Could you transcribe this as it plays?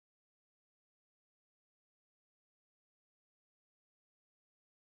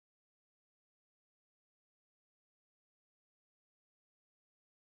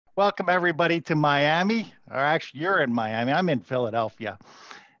Welcome everybody to Miami, or actually you're in Miami. I'm in Philadelphia.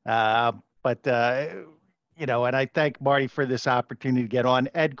 Uh, but and I thank Marty for this opportunity to get on.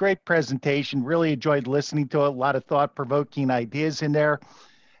 Ed, great presentation. Really enjoyed listening to it. A lot of thought-provoking ideas in there.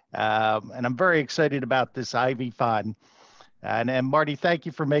 And I'm very excited about this IvyFON. And Marty, thank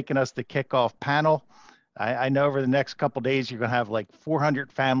you for making us the kickoff panel. I know over the next couple of days, you're going to have like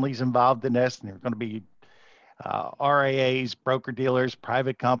 400 families involved in this, and you're going to be RIAs, broker dealers,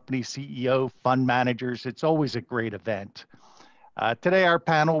 private companies, CEO, fund managers. It's always a great event. Today, our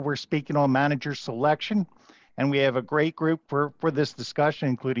panel, we're speaking on manager selection, and we have a great group for this discussion,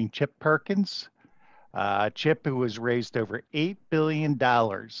 including Chip Perkins. Chip, who has raised over $8 billion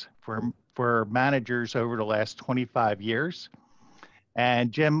for managers over the last 25 years,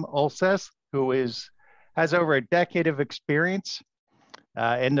 and Jim Ulseth, has over a decade of experience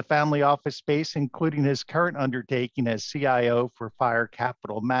in the family office space, including his current undertaking as CIO for Fire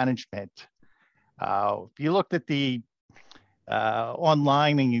Capital Management. If you looked at the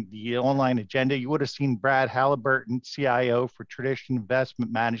online agenda, you would have seen Brad Halliburton, CIO for Tradition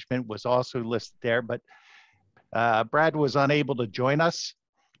Investment Management, was also listed there, but Brad was unable to join us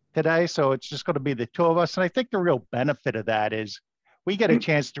today, so it's just going to be the two of us. And I think the real benefit of that is we get a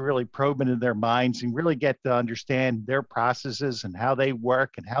chance to really probe into their minds and really get to understand their processes and how they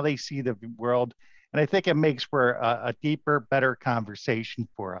work and how they see the world. And I think it makes for a deeper, better conversation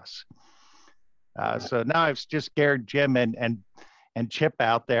for us. So now I've just scared Jim and Chip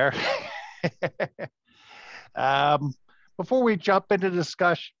out there. Before we jump into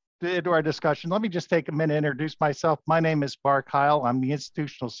our discussion, let me just take a minute to introduce myself. My name is Heil. I'm the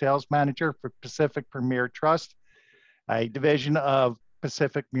institutional sales manager for Pacific Premier Trust, a division of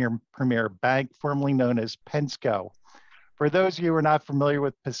Pacific Premier Bank, formerly known as Pensco. For those of you who are not familiar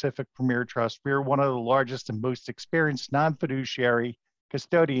with Pacific Premier Trust, we are one of the largest and most experienced non-fiduciary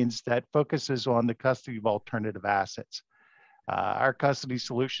custodians that focuses on the custody of alternative assets. Our custody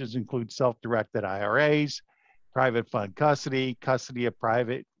solutions include self-directed IRAs, private fund custody, custody of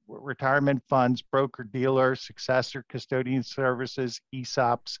private retirement funds, broker-dealer, successor custodian services,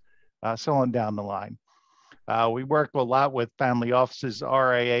 ESOPs, so on down the line. We work a lot with family offices,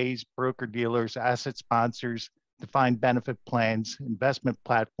 RIAs, broker-dealers, asset sponsors, defined benefit plans, investment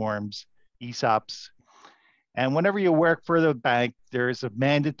platforms, ESOPs. And whenever you work for the bank, there is a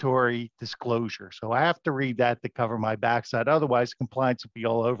mandatory disclosure. So I have to read that to cover my backside. Otherwise, compliance will be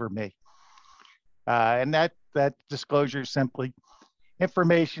all over me. And that disclosure is simply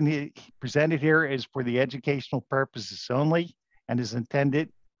information presented here is for the educational purposes only and is intended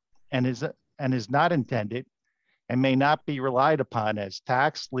and is not intended and may not be relied upon as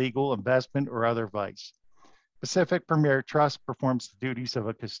tax, legal, investment, or other advice. Pacific Premier Trust performs the duties of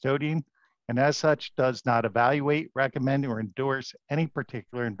a custodian and as such does not evaluate, recommend, or endorse any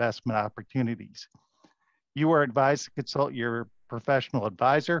particular investment opportunities. You are advised to consult your professional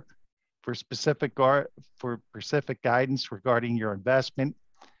advisor for specific guidance regarding your investment.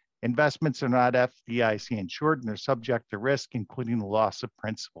 Investments are not FDIC insured and are subject to risk, including the loss of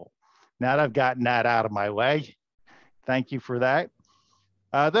principal. Now that I've gotten that out of my way, thank you for that.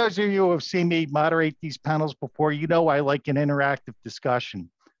 Those of you who have seen me moderate these panels before, you know I like an interactive discussion.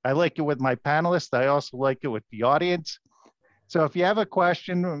 I like it with my panelists. I also like it with the audience. So if you have a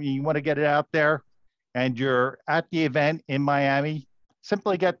question or you want to get it out there and you're at the event in Miami,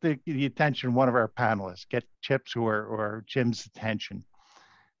 simply get the attention of one of our panelists, get Chip's or Jim's attention.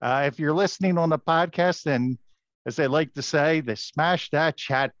 If you're listening on the podcast, then as they like to say, they smash that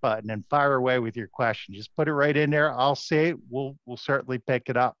chat button and fire away with your question. Just put it right in there. I'll see it. We'll certainly pick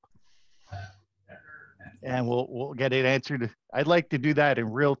it up. And we'll get it answered. I'd like to do that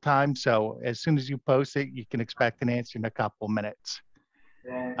in real time. So as soon as you post it, you can expect an answer in a couple of minutes.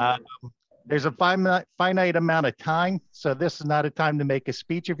 There's a finite amount of time. So this is not a time to make a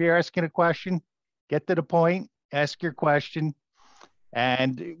speech if you're asking a question. Get to the point, ask your question,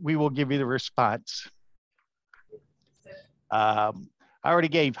 and we will give you the response. I already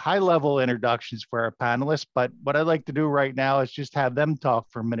gave high-level introductions for our panelists, but what I'd like to do right now is just have them talk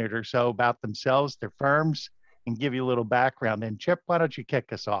for a minute or so about themselves, their firms, and give you a little background. And Chip, why don't you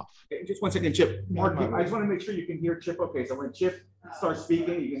kick us off? Okay, just 1 second, Chip. Mark, I just want to make sure you can hear Chip. Okay, so when Chip starts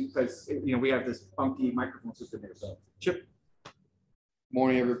speaking, you can, because we have this funky microphone system here. So, Chip.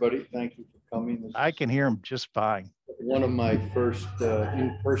 Morning, everybody. Thank you for coming. I can hear him just fine. One of my first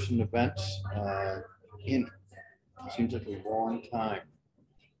in-person events seems like a long time.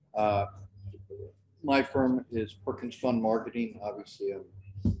 My firm is Perkins Fund Marketing. Obviously,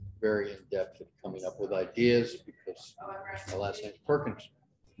 I'm very in-depth at coming up with ideas because my last name is Perkins.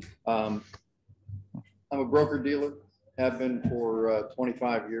 I'm a broker dealer, Have been for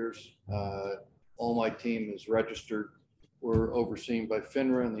 25 years. All my team is registered. We're overseen by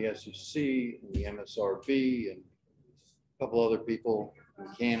FINRA and the SEC and the MSRB and a couple other people in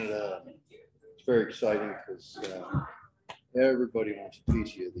Canada. It's very exciting because everybody wants a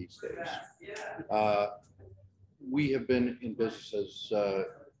piece of you these days. We have been in business, as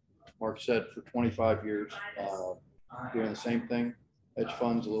Mark said, for 25 years, doing the same thing. Hedge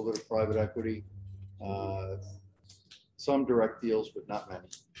funds, a little bit of private equity, some direct deals, but not many.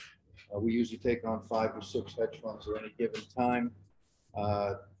 We usually take on 5 to 6 hedge funds at any given time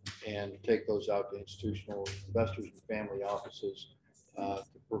and take those out to institutional investors and family offices to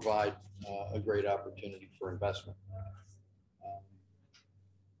provide a great opportunity for investment.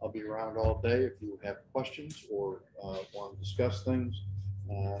 I'll be around all day if you have questions or want to discuss things.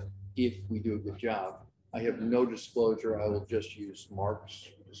 If we do a good job, I have no disclosure. I will just use Mark's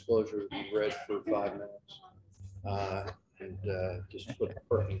disclosure that we read for 5 minutes and just put the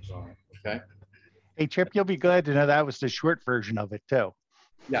Perkins on it. Okay. Hey, Chip, you'll be glad to know that was the short version of it too.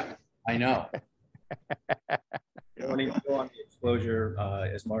 Yeah, I know. On the exposure,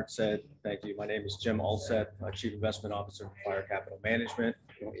 as Mark said, thank you. My name is Jim Ulseth, Chief Investment Officer for Fire Capital Management.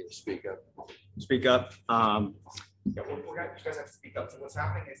 You don't need to speak up. Speak up. Yeah, you guys have to speak up. So what's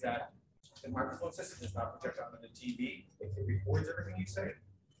happening is that the microphone system is not projected onto the TV. It records everything you say,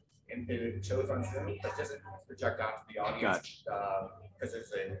 and it shows on Zoom, but doesn't project out to the audience because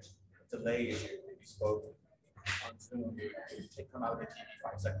there's a delay issue. If you spoke on Zoom, it come out of the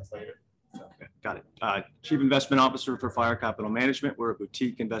TV 5 seconds later. So. Okay, got it. Chief Investment Officer for Fire Capital Management. We're a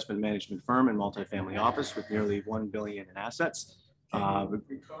boutique investment management firm and multifamily office with nearly $1 billion in assets. We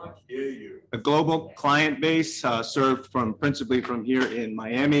can't hear you. A global client base served principally from here in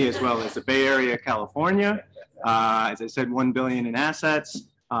Miami, as well as the Bay Area, California. As I said, $1 billion in assets.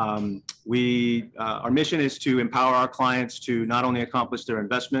 Our mission is to empower our clients to not only accomplish their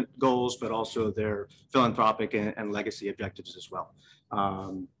investment goals, but also their philanthropic and legacy objectives as well.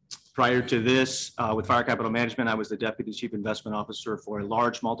 Prior to this, with Fire Capital Management, I was the Deputy Chief Investment Officer for a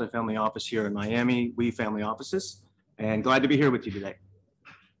large multifamily office here in Miami, We Family Offices, and glad to be here with you today.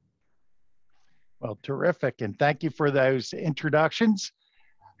 Well, terrific. And thank you for those introductions.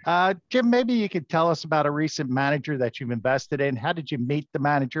 Jim, maybe you could tell us about a recent manager that you've invested in. How did you meet the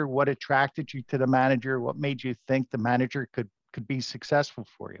manager? What attracted you to the manager? What made you think the manager could be successful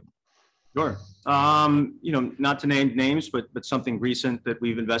for you? Sure. Not to name names, but something recent that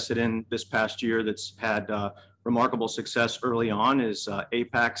we've invested in this past year that's had remarkable success early on is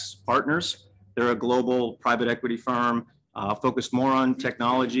Apex Partners. They're a global private equity firm focused more on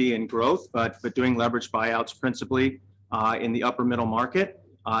technology and growth, but doing leverage buyouts principally in the upper middle market.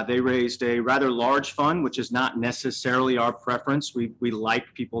 They raised a rather large fund, which is not necessarily our preference. We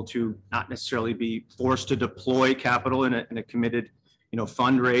like people to not necessarily be forced to deploy capital in a committed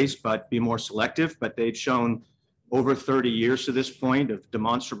fundraise, but be more selective. But they've shown over 30 years to this point of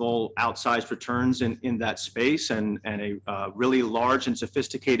demonstrable outsized returns in that space, and a really large and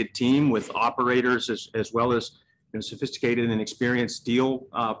sophisticated team with operators as well as sophisticated and experienced deal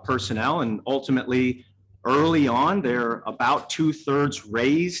personnel. And ultimately, early on, they're about 2/3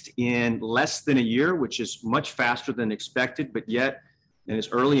 raised in less than a year, which is much faster than expected, but yet, and it's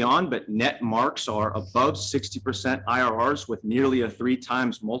early on, but net marks are above 60% IRRs with nearly a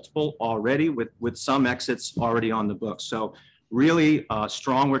 3x multiple already, with some exits already on the books. So really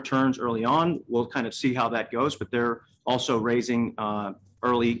strong returns early on. We'll kind of see how that goes, but they're also raising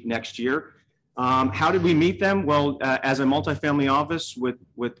early next year. How did we meet them? Well, as a multifamily office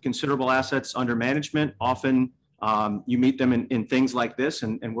with considerable assets under management, often you meet them in things like this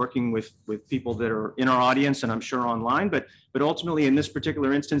and working with people that are in our audience and I'm sure online, but ultimately in this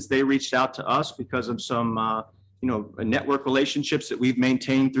particular instance, they reached out to us because of some network relationships that we've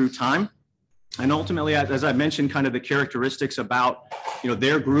maintained through time. And ultimately, as I mentioned, kind of the characteristics about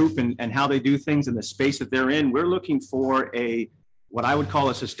their group and how they do things in the space that they're in, we're looking for what I would call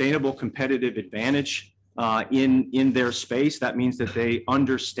a sustainable competitive advantage in their space. That means that they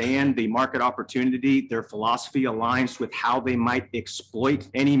understand the market opportunity. Their philosophy aligns with how they might exploit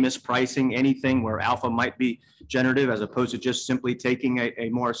any mispricing, anything where alpha might be generative, as opposed to just simply taking a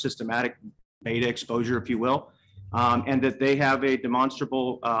more systematic beta exposure, if you will, and that they have a demonstrable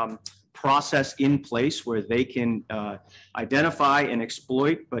process in place where they can identify and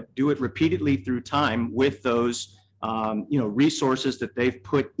exploit, but do it repeatedly through time with those resources that they've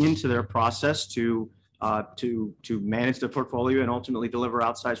put into their process to manage the portfolio and ultimately deliver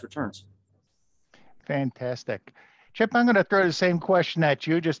outsized returns. Fantastic. Chip, I'm going to throw the same question at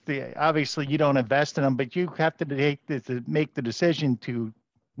you. Obviously you don't invest in them, but you have to make the decision to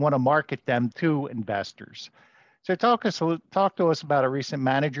want to market them to investors. So talk to us about a recent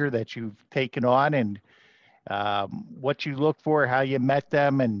manager that you've taken on and what you look for, how you met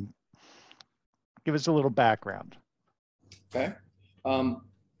them, and give us a little background. Okay.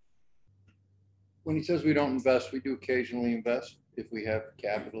 When he says we don't invest, we do occasionally invest. If we have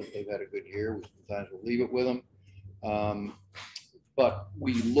capital, if they've had a good year, we sometimes we'll leave it with them. But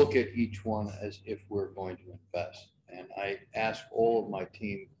we look at each one as if we're going to invest. And I ask all of my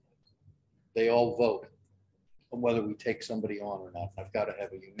team, they all vote on whether we take somebody on or not. I've got to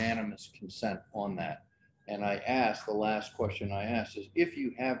have a unanimous consent on that. And I ask, the last question I ask is, if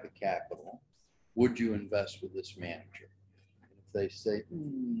you have the capital, would you invest with this manager? If they say,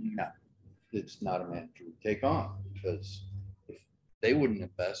 no, it's not a manager we take on, because if they wouldn't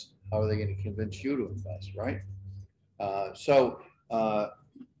invest, how are they going to convince you to invest, right?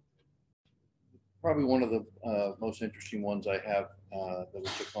 Probably one of the most interesting ones I have that we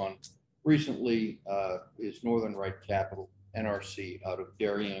took on recently is Northern Right Capital, NRC, out of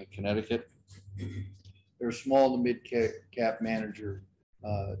Darien, Connecticut. They're a small to mid cap manager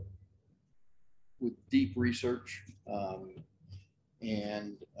with deep research,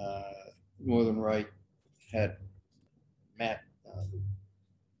 and Northern Right had Matt,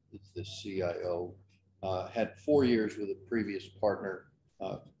 the CIO, had 4 years with a previous partner,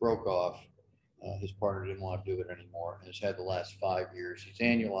 broke off. His partner didn't want to do it anymore, and has had the last 5 years. He's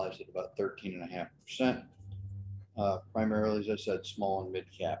annualized at about 13.5%. Primarily, as I said, small and mid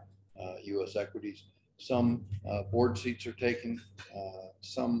cap U.S. equities. Some board seats are taken,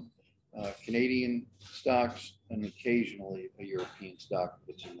 some Canadian stocks, and occasionally a European stock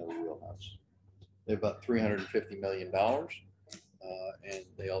that's in their wheelhouse. They have about $350 million, and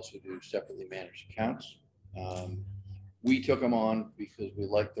they also do separately managed accounts. We took them on because we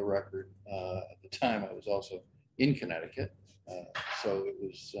liked the record. At the time, I was also in Connecticut, so it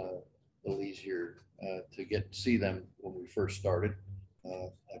was a little easier to get to see them when we first started.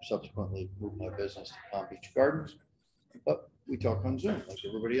 I've subsequently moved my business to Palm Beach Gardens, but we talk on Zoom like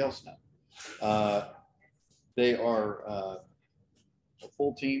everybody else now. They are a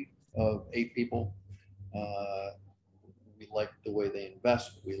full team of 8 people. We like the way they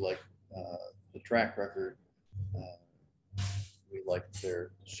invest. We like the track record. We like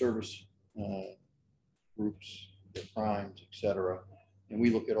their service groups, their primes, etc. And we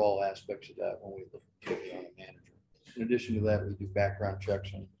look at all aspects of that when we look at on a manager. In addition to that, we do background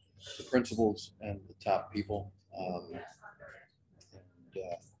checks on the principals and the top people.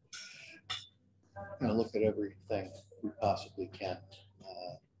 And look at everything we possibly can,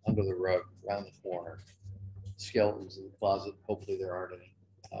 under the rug, around the corner, skeletons in the closet. Hopefully there aren't any.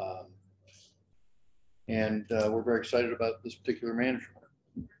 And we're very excited about this particular manager.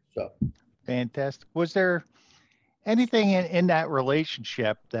 So Fantastic. Was there anything in that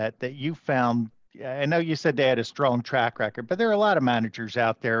relationship that you found? I know you said they had a strong track record, but there are a lot of managers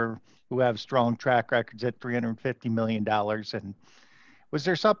out there who have strong track records at $350 million. And was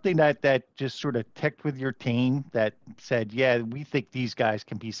there something that just sort of ticked with your team that said, yeah, we think these guys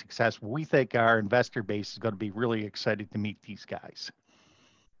can be successful. We think our investor base is going to be really excited to meet these guys.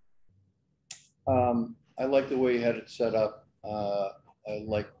 I like the way he had it set up. I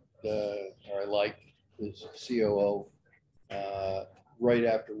like his COO. Right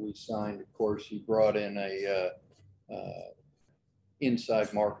after we signed, of course, he brought in a inside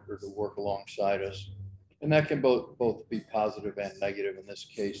marketer to work alongside us. And that can both be positive and negative. In this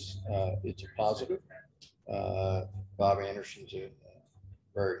case, it's a positive. Bob Anderson's a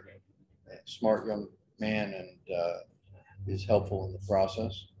very smart young man and is helpful in the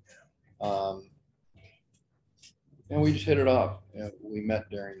process. And we just hit it off. We met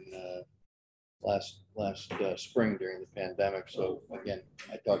during last spring during the pandemic. So again,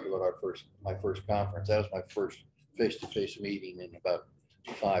 I talked about my first conference. That was my first face-to-face meeting in about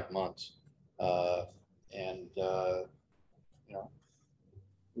 5 months. I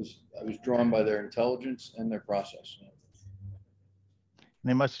was drawn by their intelligence and their process. And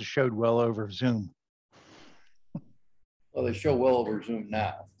they must have showed well over Zoom. Well, they show well over Zoom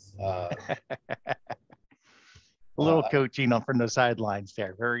now. A little coaching up from the sidelines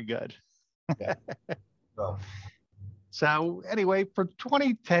there. Very good. Yeah. So anyway, from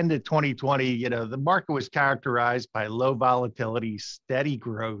 2010 to 2020, the market was characterized by low volatility, steady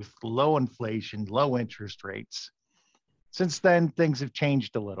growth, low inflation, low interest rates. Since then, things have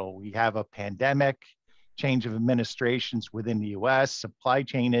changed a little. We have a pandemic, change of administrations within the US, supply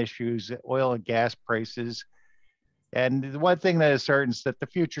chain issues, oil and gas prices. And the one thing that is certain is that the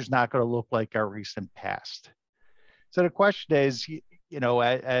future is not going to look like our recent past. So the question is,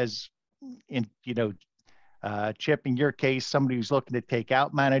 as in, Chip, in your case, somebody who's looking to take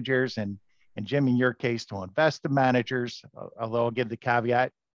out managers and and Jim, in your case, to investment managers, although I'll give the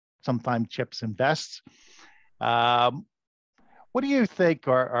caveat, sometimes chips invests. What do you think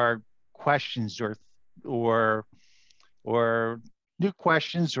are questions or new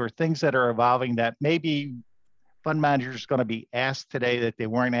questions or things that are evolving that maybe fund managers are going to be asked today that they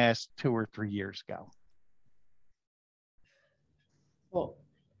weren't asked 2 or 3 years ago? Well,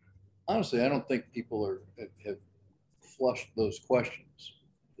 honestly, I don't think people have flushed those questions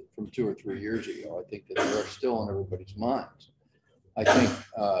from 2 or 3 years ago. I think that they're still on everybody's minds. I think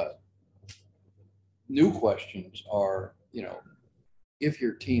new questions are, if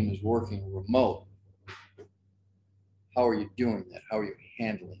your team is working remote, how are you doing that? How are you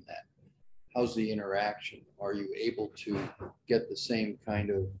handling that? How's the interaction? Are you able to get the same kind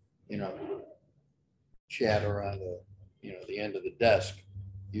of, chat around the end of the desk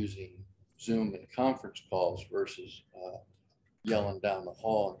using Zoom and conference calls versus yelling down the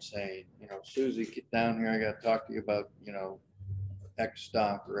hall and saying, Susie, get down here. I got to talk to you about, X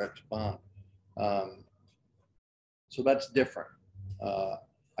stock or X bond. So that's different.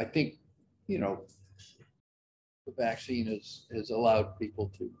 I think, the vaccine has allowed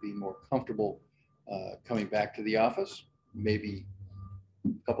people to be more comfortable coming back to the office, maybe a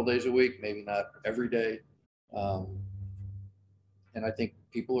couple days a week, maybe not every day. And I think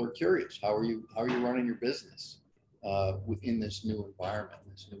people are curious. How are you running your business within this new environment,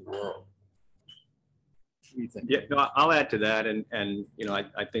 this new world? What do you think? Yeah, no, I'll add to that. And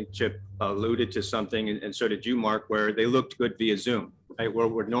I think Chip alluded to something, and so did you, Mark, where they looked good via Zoom. Right? Where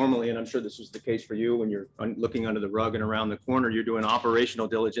we're normally, and I'm sure this was the case for you when you're looking under the rug and around the corner, you're doing operational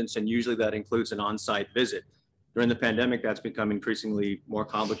diligence, and usually that includes an on-site visit. During the pandemic, that's become increasingly more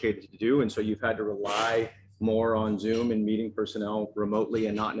complicated to do. And so you've had to rely more on Zoom and meeting personnel remotely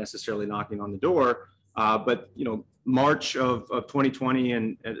and not necessarily knocking on the door. But March of 2020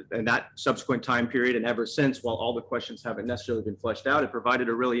 and that subsequent time period, and ever since, while all the questions haven't necessarily been fleshed out, it provided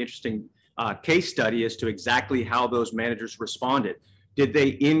a really interesting case study as to exactly how those managers responded. Did they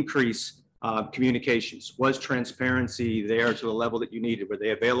increase communications? Was transparency there to the level that you needed? Were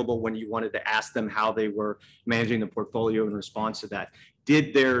they available when you wanted to ask them how they were managing the portfolio in response to that?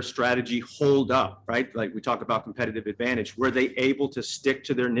 Did their strategy hold up, right? Like we talk about competitive advantage. Were they able to stick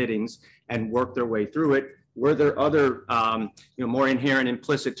to their knittings and work their way through it? Were there other, more inherent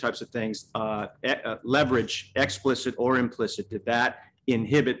implicit types of things, leverage, explicit or implicit? Did that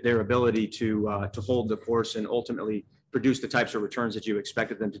inhibit their ability to hold the course and ultimately produce the types of returns that you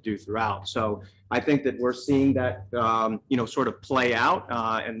expected them to do throughout? So I think that we're seeing that, sort of play out,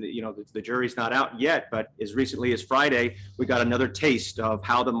 and the jury's not out yet, but as recently as Friday, we got another taste of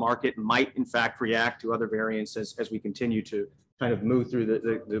how the market might in fact react to other variants as we continue to kind of move through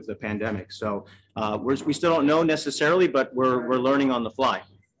the pandemic. So we still don't know necessarily, but we're learning on the fly.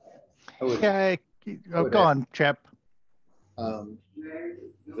 Okay, go on, Chip.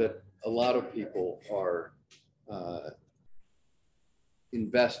 That a lot of people are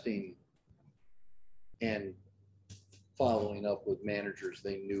investing and following up with managers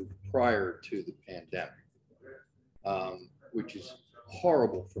they knew prior to the pandemic, which is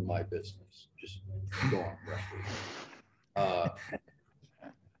horrible for my business. Just go on record.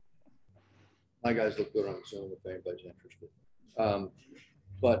 My guys look good on Zoom if anybody's interested.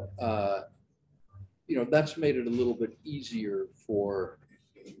 But that's made it a little bit easier for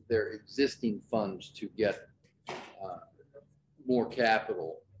their existing funds to get more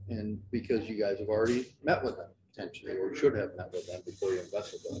capital, and because you guys have already met with them potentially, or should have met with them before you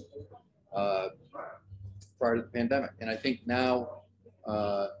invested them prior to the pandemic. And I think now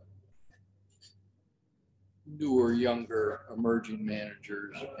newer, younger, emerging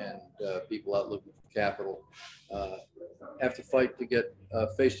managers and people out looking for capital have to fight to get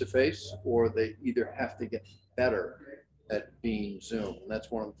face-to-face, or they either have to get better at being Zoom. And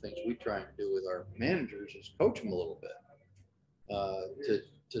that's one of the things we try and do with our managers is coach them a little bit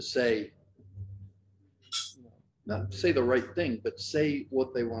to say, not say the right thing, but say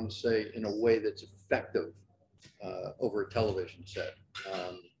what they want to say in a way that's effective over a television set.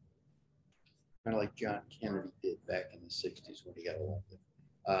 Kind of like John Kennedy did back in the 60s when he got elected.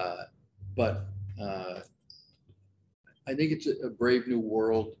 But I think it's a brave new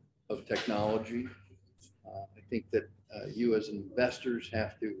world of technology. I think that you as investors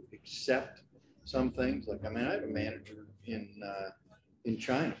have to accept some things. Like, I have a manager in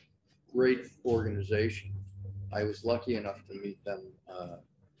China, great organization. I was lucky enough to meet them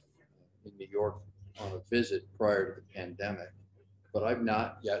in New York on a visit prior to the pandemic, but I've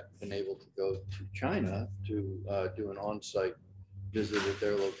not yet been able to go to China to do an on-site visit at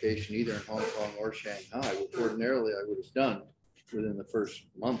their location, either in Hong Kong or Shanghai, which ordinarily I would have done within the first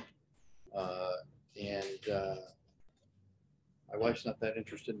month My wife's not that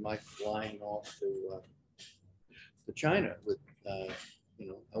interested in my flying off to China with, you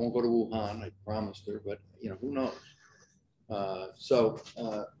know, I won't go to Wuhan, I promised her, but you know, who knows?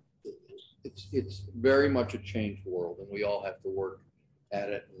 It's very much a changed world, and we all have to work at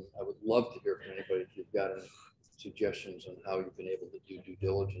it. And I would love to hear from anybody if you've got any suggestions on how you've been able to do due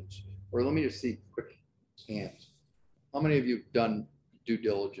diligence. Or let me just see quick hands. How many of you have done due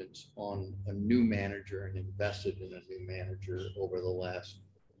diligence on a new manager and invested in a new manager over the last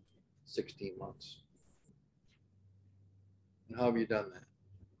 16 months? And how have you done that?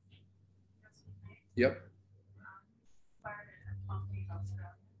 Yep.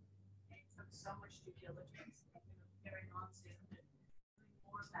 So much due diligence, very non-Zoom,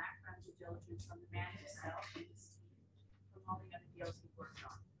 more background due diligence on the man himself and his team from all the other deals he worked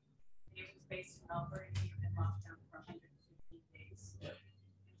on. It was based in Melbourne, he had been locked down for 115 days. And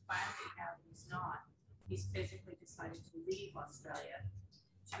finally, now that he's not, he's physically decided to leave Australia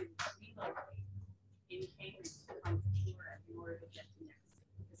to relocate in Cambridge to come to Florida in order to get the next,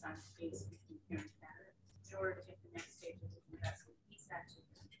 because I'm based between here and Canada, in order to get the next stage of his investment. He's had to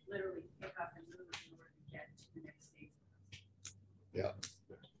literally pick up and move in order to get to the next stage. Yeah. A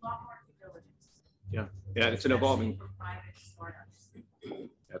lot more due diligence. Yeah, it's an evolving. For private startups.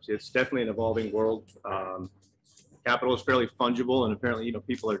 It's definitely an evolving world. Capital is fairly fungible, and apparently, you know,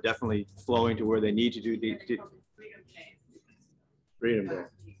 people are definitely flowing to where they need to do the freedom day.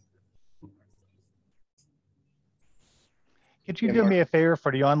 Could you do me a favor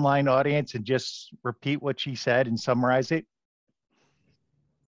for the online audience and just repeat what she said and summarize it?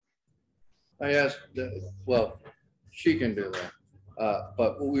 I asked, well, she can do that.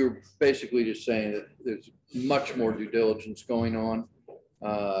 But we were basically just saying that there's much more due diligence going on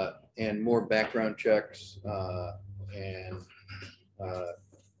and more background checks and,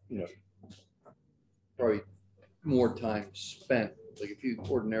 you know, probably more time spent. Like if you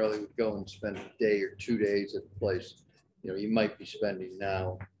ordinarily would go and spend a day or 2 days at the place, you know, you might be spending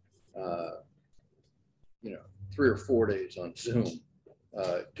now, you know, 3 or 4 days on Zoom.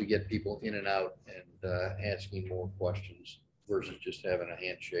 To get people in and out and asking more questions versus just having a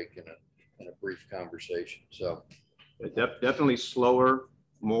handshake and a brief conversation. So definitely slower,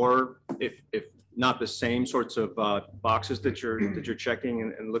 more, if not the same sorts of boxes that you're checking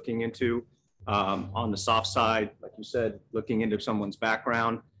and looking into. On the soft side, like you said, looking into someone's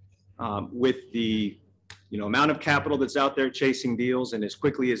background with the amount of capital that's out there chasing deals, and as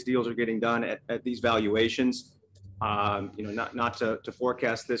quickly as deals are getting done at these valuations. Not to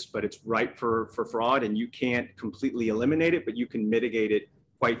forecast this, but it's ripe for fraud, and you can't completely eliminate it, but you can mitigate it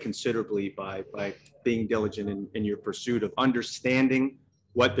quite considerably by being diligent in your pursuit of understanding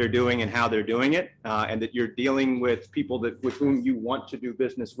what they're doing and how they're doing it, and that you're dealing with people with whom you want to do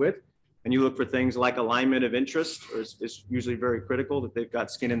business with. And you look for things like alignment of interest is usually very critical, that they've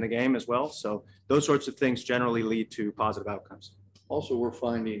got skin in the game as well. So those sorts of things generally lead to positive outcomes. Also, we're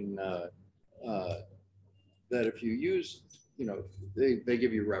finding that if you use, they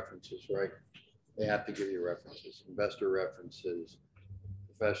give you references, right? They have to give you references, investor references,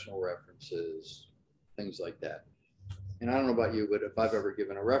 professional references, things like that. And I don't know about you, but if I've ever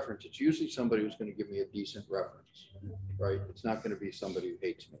given a reference, it's usually somebody who's going to give me a decent reference, right? It's not going to be somebody who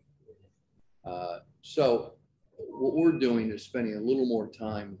hates me. So what we're doing is spending a little more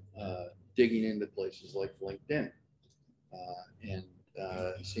time digging into places like LinkedIn and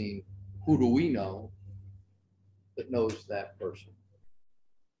seeing who do we know that knows that person,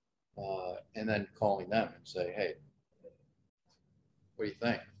 and then calling them and say, hey, what do you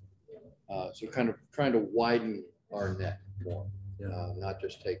think? So kind of trying to widen our net more, not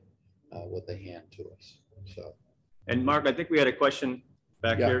just take what they hand to us. So. And Mark, I think we had a question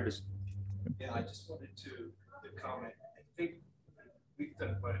back here. Yeah, I just wanted to comment. I think we've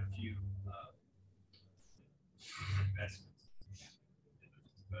done quite a few investments in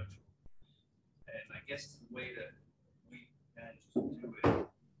virtual, and I guess the way that we managed to do it,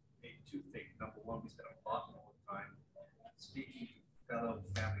 maybe two things. Number one, we spent a lot more time speaking to fellow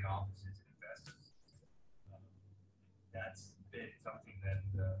family offices and investors. That's been something that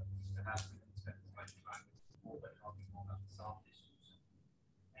perhaps we didn't spend as much time before, but talking more about the soft issues.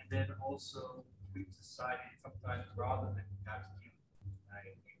 And then also, we've decided sometimes rather than have to give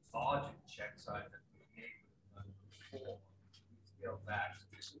a larger check size that we made before, we scale back. So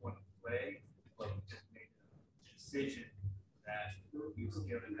we just want to play, but we just made a decision that we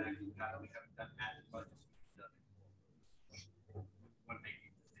scale it back. We haven't done as much as we've done before. We want to make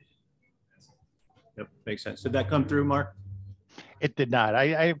a decision. Yep, makes sense. Did that come through, Mark? It did not.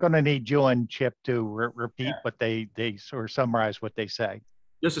 I'm going to need you and Chip to repeat what they sort of summarize what they say.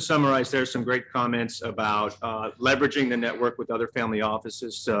 Just to summarize, there's some great comments about leveraging the network with other family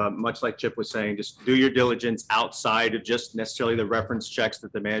offices. Much like Chip was saying, just do your diligence outside of just necessarily the reference checks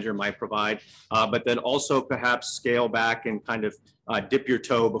that the manager might provide, but then also perhaps scale back and kind of dip your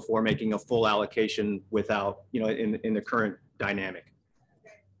toe before making a full allocation without, in the current dynamic.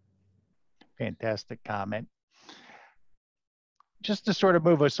 Fantastic comment. Just to sort of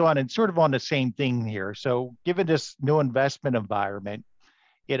move us on and sort of on the same thing here. So given this new investment environment,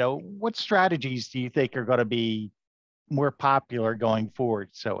 what strategies do you think are going to be more popular going forward?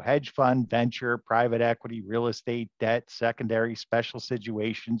 So hedge fund, venture, private equity, real estate, debt, secondary, special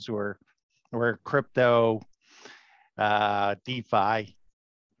situations, or crypto, DeFi?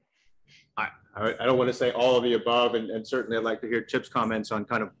 I don't want to say all of the above, and certainly I'd like to hear Chip's comments on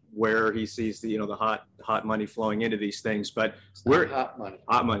kind of where he sees the hot money flowing into these things. But we're hot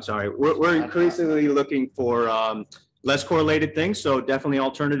money. Sorry, we're increasingly looking for less correlated things. So definitely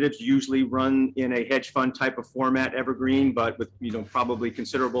alternatives usually run in a hedge fund type of format, evergreen, but with probably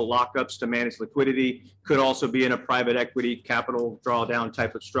considerable lockups to manage liquidity. Could also be in a private equity capital drawdown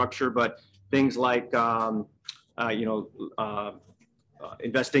type of structure, but things like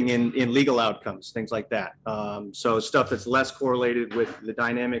investing in legal outcomes, things like that. So stuff that's less correlated with the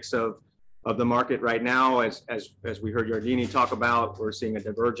dynamics of the market right now. As we heard Yardini talk about, we're seeing a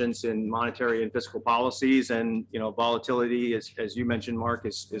divergence in monetary and fiscal policies, and volatility, as you mentioned, Mark,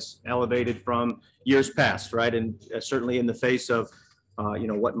 is elevated from years past, right? And certainly in the face of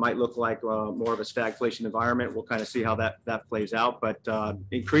what might look like more of a stagflation environment, we'll kind of see how that plays out. But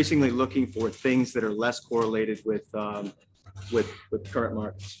increasingly looking for things that are less correlated with current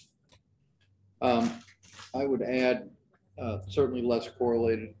markets. I would add certainly less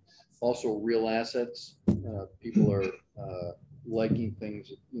correlated. Also, real assets. People are liking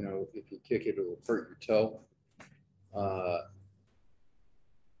things. If you kick it, it'll hurt your toe.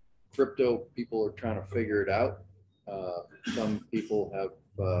 Crypto, people are trying to figure it out. Some people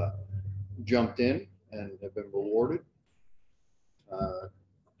have jumped in and have been rewarded.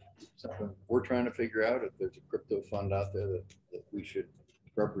 Something we're trying to figure out, if there's a crypto fund out there that we should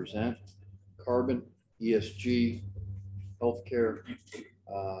represent. Carbon, ESG, healthcare,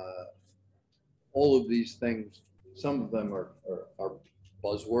 all of these things, some of them are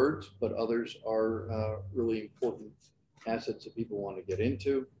buzzwords, but others are really important assets that people want to get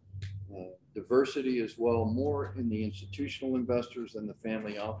into. Diversity as well, more in the institutional investors than the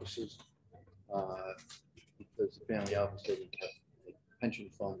family offices, because the family office doesn't have a pension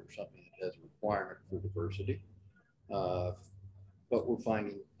fund or something that has a requirement for diversity. But we're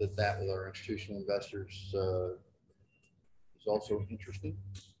finding that with our institutional investors is also interesting.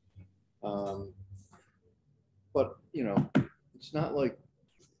 But it's not like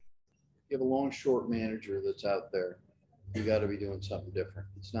you have a long short manager that's out there. You got to be doing something different.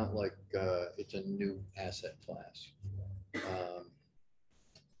 It's not like it's a new asset class.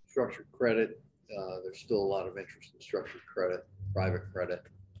 Structured credit, there's still a lot of interest in structured credit, private credit.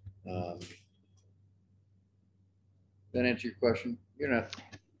 That answer your question? You're not,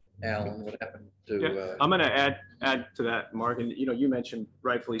 Alan, what happened to? Yeah, I'm going to add to that, Mark. And you mentioned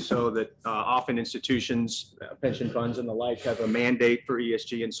rightfully so that often institutions, pension funds, and the like have a mandate for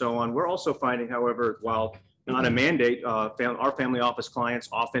ESG and so on. We're also finding, however, while not a mandate, our family office clients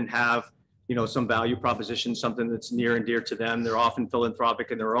often have some value proposition, something that's near and dear to them. They're often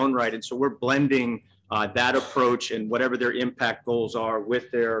philanthropic in their own right, and so we're blending that approach and whatever their impact goals are with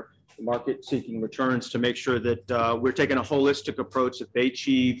their market-seeking returns to make sure that we're taking a holistic approach, that they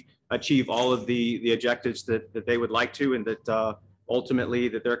achieve all of the objectives that they would like to, and that ultimately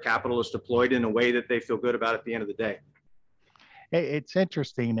that their capital is deployed in a way that they feel good about at the end of the day. It's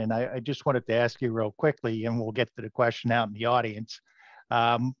interesting, and I just wanted to ask you real quickly, and we'll get to the question out in the audience.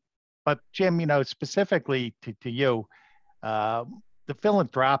 But Jim, specifically to you, the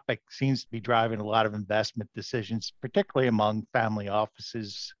philanthropic seems to be driving a lot of investment decisions, particularly among family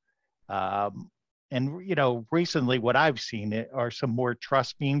offices. And recently what I've seen are some more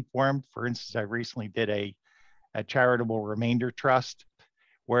trusts being formed. For instance, I recently did a charitable remainder trust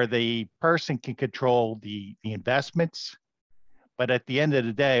where the person can control the investments, but at the end of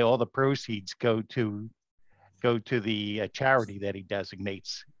the day, all the proceeds go to the charity that he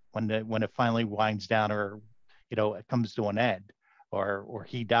designates when it finally winds down, or it comes to an end, or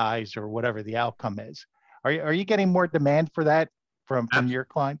he dies, or whatever the outcome is. Are you getting more demand for that from your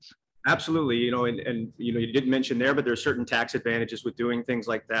clients? Absolutely, and you didn't mention there, but there are certain tax advantages with doing things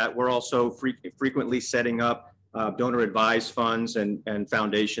like that. We're also frequently setting up donor advised funds and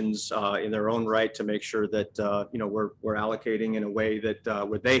foundations in their own right to make sure that we're allocating in a way that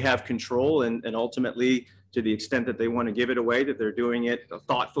where they have control and ultimately, to the extent that they want to give it away, that they're doing it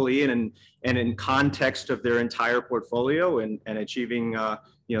thoughtfully and in context of their entire portfolio and achieving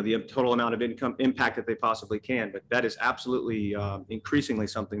the total amount of income impact that they possibly can. But that is absolutely increasingly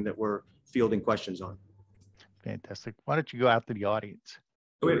something that we're fielding questions on. Fantastic. Why don't you go out to the audience?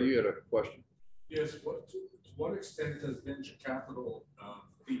 You had a question. Yes, to what extent does venture capital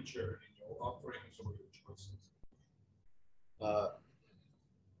feature in your offerings or your choices?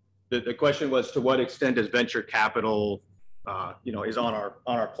 The question was, to what extent does venture capital, is on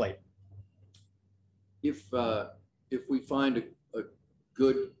our plate? If we find a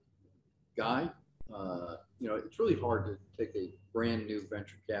good guy, it's really hard to take a brand new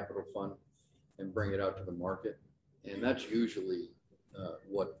venture capital fund and bring it out to the market, and that's usually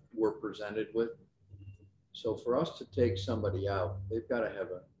what we're presented with. So for us to take somebody out, they've got to have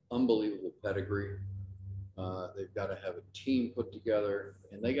an unbelievable pedigree. They've got to have a team put together,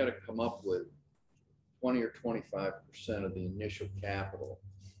 and they got to come up with 20 or 25% of the initial capital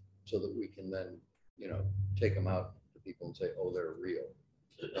so that we can then, take them out to people and say, oh, they're real.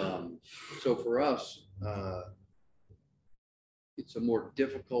 So for us, it's a more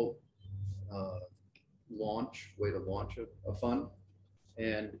difficult way to launch a fund.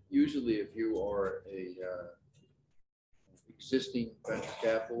 And usually if you are a existing venture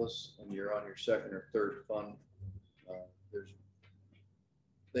capitalist and you're on your second or third fund,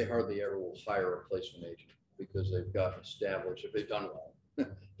 they hardly ever will hire a placement agent because they've gotten established, if they've done well.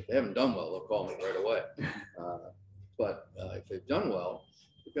 If they haven't done well, they'll call me right away. But if they've done well,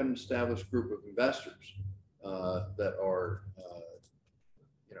 they've got an established group of investors that are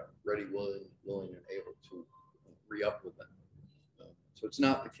ready, willing and able to re-up with them. So it's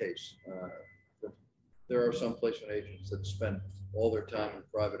not the case. There are some placement agents that spend all their time in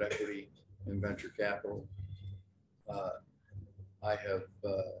private equity and venture capital. I have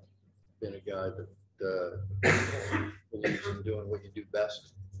been a guy that believes in doing what you do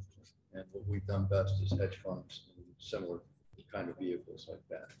best, and what we've done best is hedge funds and similar kind of vehicles like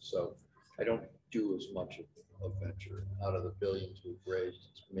that. So I don't do as much of venture. Out of the billions we've raised,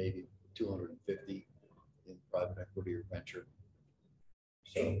 it's maybe 250 in private equity or venture.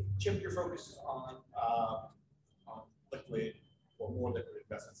 Hey, Jim, your focus is on liquid or more liquid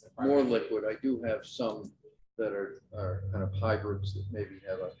investments. More liquid. I do have some that are kind of hybrids that maybe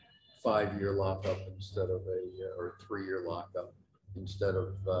have a 5-year lockup instead of or a 3-year lockup instead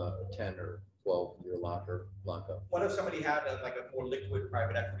of a 10 or 12-year lockup. What if somebody had a more liquid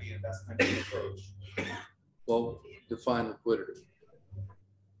private equity investment approach? Well, define liquidity.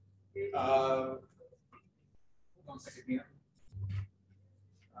 Hold on a second here.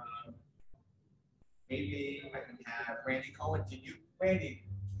 Maybe I can have Randy Cohen. Randy,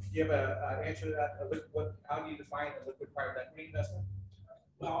 do you have an answer to that? How do you define a liquid private equity investment?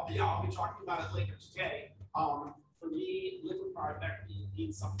 Well, yeah, I'll be talking about it later today. For me, liquid private equity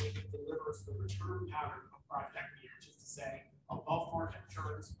means something that delivers the return pattern of private equity, which is to say, above market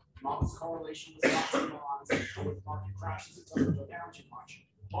returns, modest correlation with stocks and bonds, and when the market crashes, it doesn't go down too much.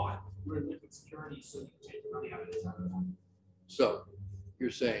 But we're in liquid securities, so you can take the money out of it. So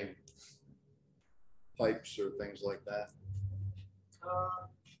you're saying pipes or things like that?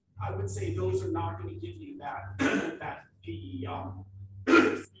 I would say those are not going to give you that PE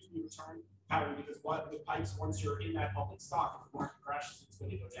return pattern, because what with pipes, once you're in that public stock, if the market crashes, it's going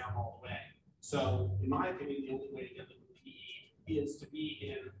to go down all the way. So in my opinion, the only way to get liquid PE is to be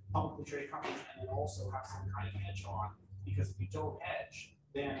in publicly traded companies and then also have some kind of hedge on, because if you don't hedge,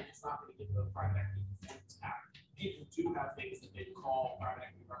 then it's not going to give the private equity performance back. People do have things that they call private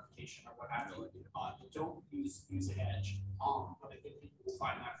equity replication or what have you. They don't use a hedge, but I think people will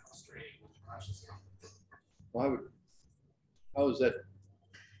find that frustrating when the crashes come. How is that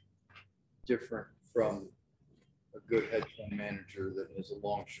different from a good hedge fund manager that has a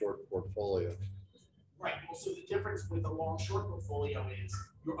long short portfolio? Right. Well, so the difference with a long short portfolio is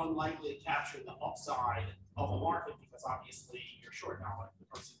you're unlikely to capture the upside of a market because obviously you're short. Now, if the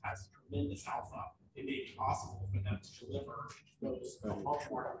person has tremendous alpha, it may be possible for them to deliver those above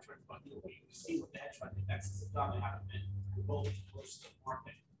market returns, but you see what the hedge fund indexes have done. They haven't been remotely close to the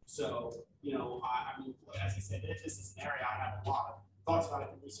market. So, I mean, as I said, this is an area I have a lot of thoughts about.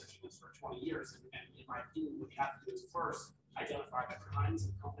 I've been researching this for 20 years, and in my opinion, what you have to do is first identify the kinds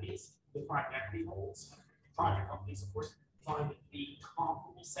of companies the private equity holds. Private companies, of course, find the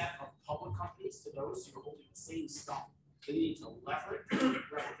comparable set of public companies to those who are holding the same stuff. They need to leverage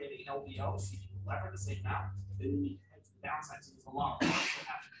replicating LBO, so you can leverage the same amount. Then you need to hedge the downside. So there's a lot of things that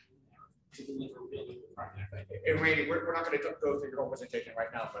have to be in there to to deliver really good private equity. And Randy, we're not gonna go through your whole presentation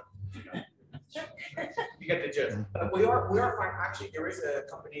right now, but, you know, you get the gist. We are fine, actually, there is a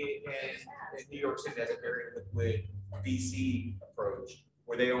company in New York City that's a very liquid VC approach,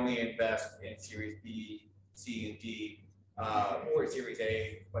 where they only invest in Series B, C, and D, or Series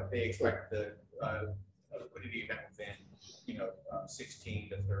A, but they expect the liquidity event within, 16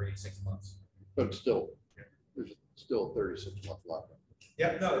 to 36 months. But still, there's still 36 month left.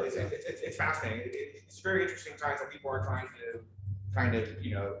 Yeah, no, it's fascinating. It's very interesting times that people are trying to kind of,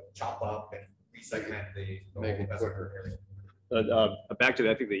 chop up and resegment the Make whole it investment quicker. area. Back to,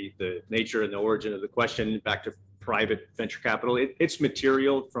 I think, the nature and the origin of the question, back to private venture capital, it's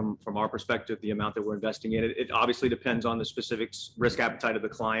material from our perspective, the amount that we're investing in it. It obviously depends on the specifics, risk appetite of the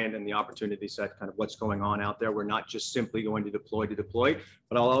client and the opportunity set, kind of what's going on out there. We're not just simply going to deploy,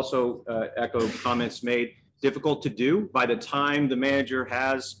 but I'll also echo comments made. Difficult to do by the time the manager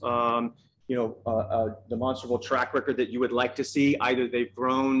has a demonstrable track record that you would like to see. Either they've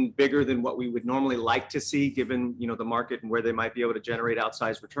grown bigger than what we would normally like to see, given the market and where they might be able to generate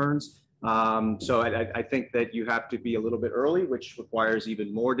outsized returns. So I think that you have to be a little bit early, which requires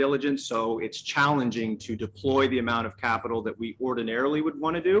even more diligence. So it's challenging to deploy the amount of capital that we ordinarily would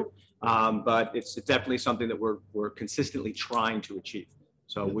want to do, but it's definitely something that we're consistently trying to achieve.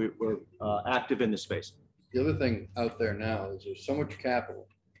 So we're active in the space. The other thing out there now is there's so much capital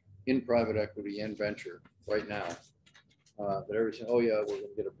in private equity and venture right now that everybody's saying, oh yeah, we're going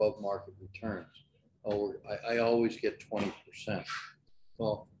to get above market returns. Oh, I always get 20%.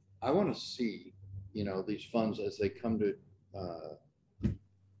 Well, I want to see, these funds as they come to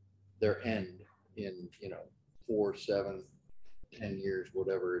their end in, 4, 7, 10 years,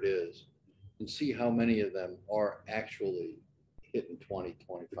 whatever it is, and see how many of them are actually hitting 20,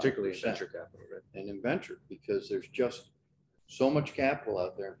 25%. Particularly in venture capital, right? And in venture, because there's just so much capital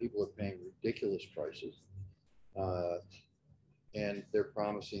out there and people are paying ridiculous prices. And they're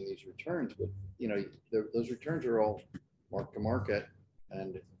promising these returns, but those returns are all mark to market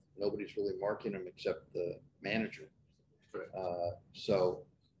and nobody's really marking them except the manager. So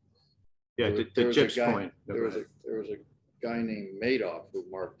yeah, to Chip's point, there was a guy named Madoff who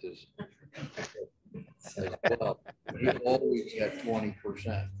marked his as well. He always got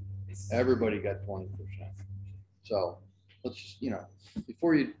 20%. Everybody got 20%. So let's just,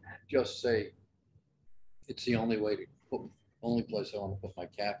 before you just say it's the only way to only place I want to put my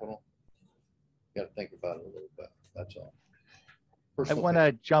capital, you got to think about it a little bit. That's all. I want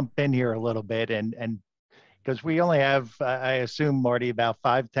to jump in here a little bit and because we only have, I assume, Marty, about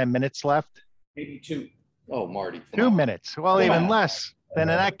 5-10 minutes left. Maybe 2. Oh, Marty. 2 minutes. Well, even less. Then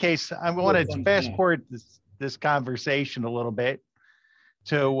in that case, I want to fast forward this conversation a little bit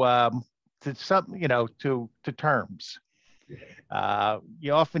to some, to terms.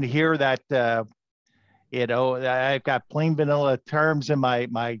 You often hear that, I've got plain vanilla terms in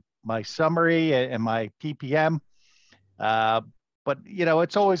my summary and my PPM. But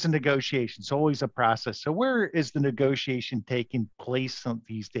it's always a negotiation. It's always a process. So where is the negotiation taking place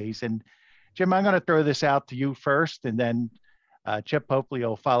these days? And Jim, I'm going to throw this out to you first, and then Chip, hopefully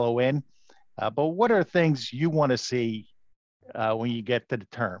you'll follow in. But what are things you want to see when you get to the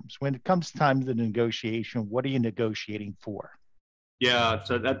terms? When it comes time to the negotiation, what are you negotiating for? Yeah,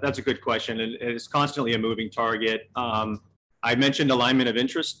 so that's a good question, and it's constantly a moving target. I mentioned alignment of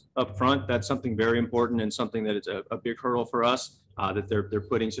interest up front. That's something very important and something that is a big hurdle for us, that they're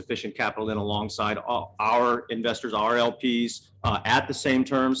putting sufficient capital in alongside our investors, our LPs, at the same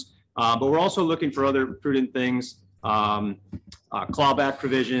terms. But we're also looking for other prudent things, clawback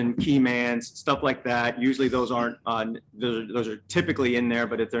provision, key mans, stuff like that. Usually those aren't, those are typically in there,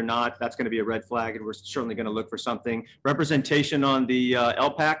 but if they're not, that's going to be a red flag, and we're certainly going to look for something. Representation on the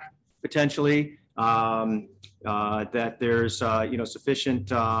LPAC, potentially. That there's sufficient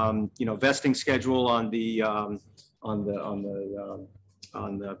vesting schedule on the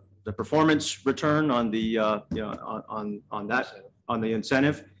performance return on the on the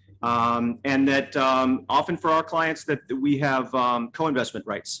incentive, and that often for our clients that we have co-investment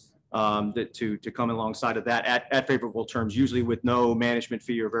rights to come alongside of that at favorable terms, usually with no management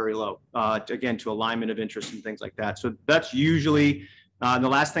fee or very low, again, to alignment of interest and things like that. So that's usually the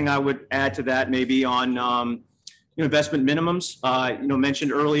last thing I would add to that, maybe on investment minimums,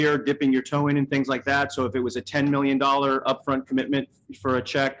 mentioned earlier, dipping your toe in and things like that. So if it was a $10 million upfront commitment for a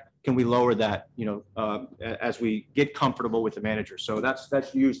check, can we lower that, as we get comfortable with the manager? So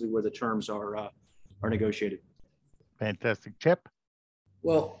that's usually where the terms are negotiated. Fantastic. Chip?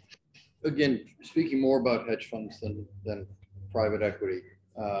 Well, again, speaking more about hedge funds than private equity,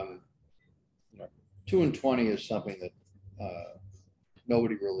 2 and 20 is something that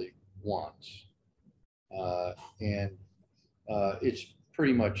nobody really wants. And it's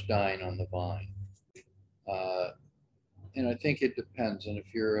pretty much dying on the vine. And I think it depends. And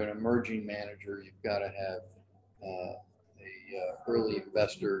if you're an emerging manager, you've got to have a early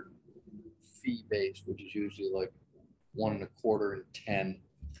investor fee base, which is usually like 1.25 and 10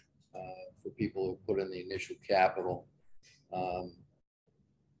 for people who put in the initial capital.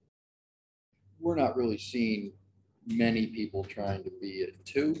 We're not really seeing many people trying to be at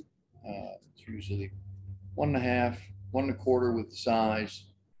 2. It's usually 1.5, 1.25 with the size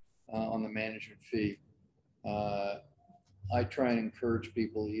on the management fee. I try and encourage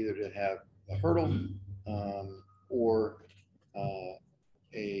people either to have a hurdle or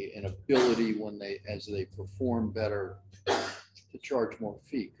an ability when as they perform better to charge more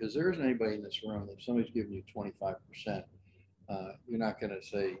fee. Because there isn't anybody in this room, if somebody's giving you 25%, you're not going to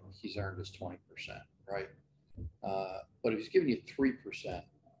say he's earned his 20%, right? But if he's giving you 3%,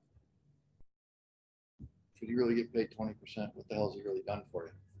 should he really get paid 20%? What the hell has he really done for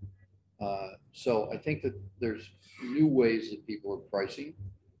you? So I think that there's new ways that people are pricing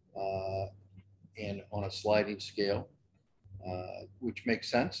and on a sliding scale, which makes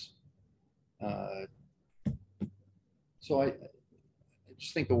sense. So I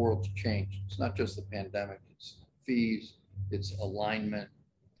just think the world's changed. It's not just the pandemic, it's fees, it's alignment.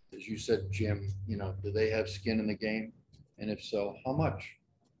 As you said, Jim, do they have skin in the game? And if so, how much?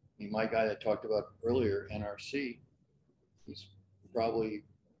 I mean, my guy that talked about earlier, NRC, he's probably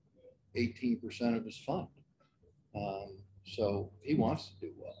 18% of his fund. So he wants to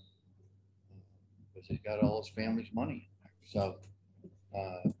do well because he's got all his family's money. So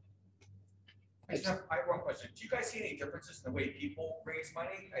I have one question. Do you guys see any differences in the way people raise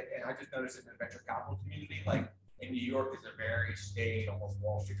money? And I just noticed in the venture capital community, like in New York, is a very staid, almost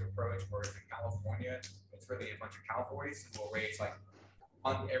Wall Street approach, whereas in California, it's really a bunch of cowboys who will raise like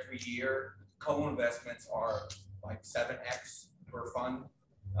every year. Co-investments are like 7x per fund.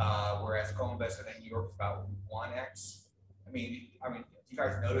 Whereas co-invested in New York is about 1x. I mean, you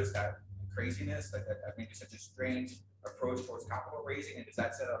guys notice that craziness? It's such a strange approach towards capital raising, and does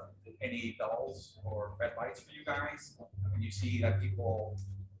that set up any bells or red lights for you guys when you see that people,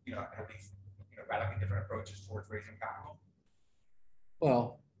 have these, radically different approaches towards raising capital?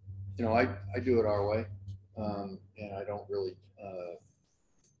 Well, I do it our way, and I don't really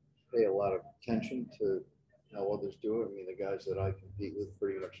pay a lot of attention to how others do it. I mean, the guys that I compete with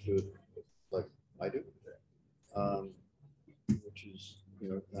pretty much do it like I do, which is,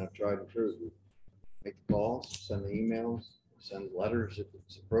 kind of tried and true. Make the calls, send the emails, send letters if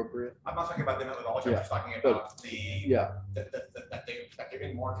it's appropriate. I'm not talking about the methodology. I'm just talking about that they're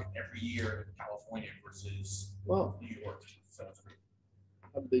in market every year in California versus New York. So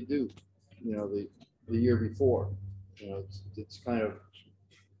how did they do? The year before. It's kind of,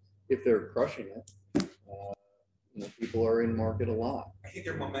 if they're crushing it. People are in market a lot. I think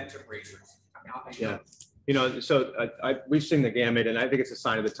they're momentum raisers. So we've seen the gamut, and I think it's a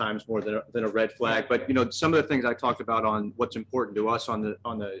sign of the times more than a red flag. But some of the things I talked about on what's important to us on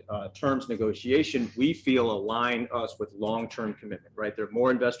the terms negotiation, we feel align us with long-term commitment. Right? They're more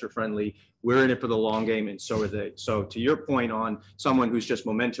investor friendly. We're in it for the long game, and so are they. So to your point on someone who's just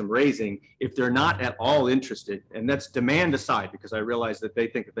momentum raising, if they're not at all interested, and that's demand aside, because I realize that they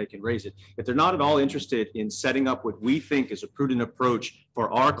think that they can raise it. If they're not at all interested in setting up what we think is a prudent approach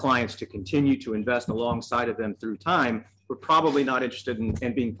for our clients to continue to invest alongside of them through time, we're probably not interested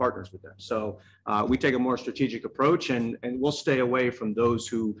in being partners with them. So we take a more strategic approach, and we'll stay away from those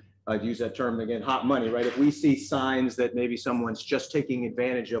who use that term again, hot money, right? If we see signs that maybe someone's just taking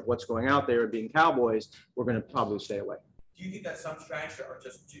advantage of what's going out there and being cowboys, we're going to probably stay away. Do you think that some strategies are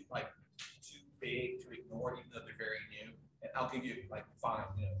just too big to ignore, even though they're very new? And I'll give you like 5,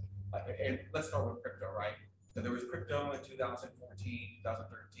 and let's start with crypto, right? So there was crypto in 2014,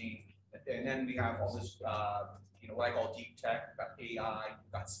 2013, and then we have all this, what I call deep tech. You've got AI,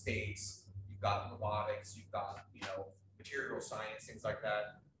 you've got space, you've got robotics, you've got, material science, things like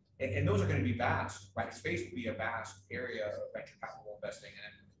that. And those are going to be vast, right? Space will be a vast area of venture capital investing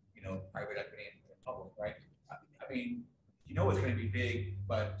and, private equity and public, right? I mean, it's going to be big,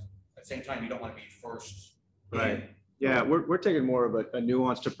 but at the same time, you don't want to be first. Right. Yeah, we're taking more of a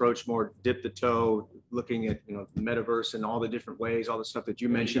nuanced approach, more dip the toe, looking at, the metaverse and all the different ways, all the stuff that you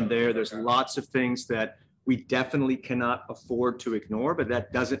mentioned there. There's lots of things that we definitely cannot afford to ignore, but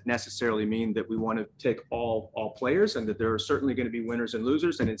that doesn't necessarily mean that we want to take all players, and that there are certainly going to be winners and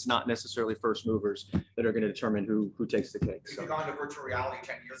losers, and it's not necessarily first movers that are going to determine who takes the cake. If you've gone to virtual reality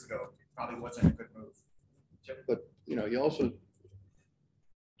 10 years ago, it probably wasn't a good move. But you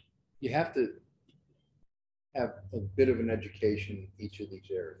have to have a bit of an education in each of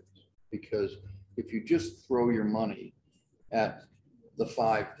these areas. because if you just throw your money at the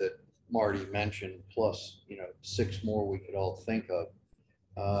 5 that Marty mentioned, plus, 6 more we could all think of,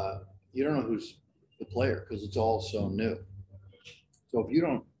 you don't know who's the player because it's all so new. So if you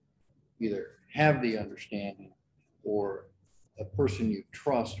don't either have the understanding or a person you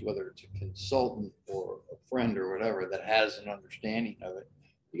trust, whether it's a consultant or a friend or whatever, that has an understanding of it,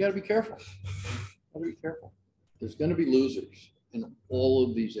 you got to be careful. Got to be careful. There's going to be losers in all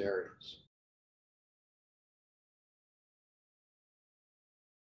of these areas.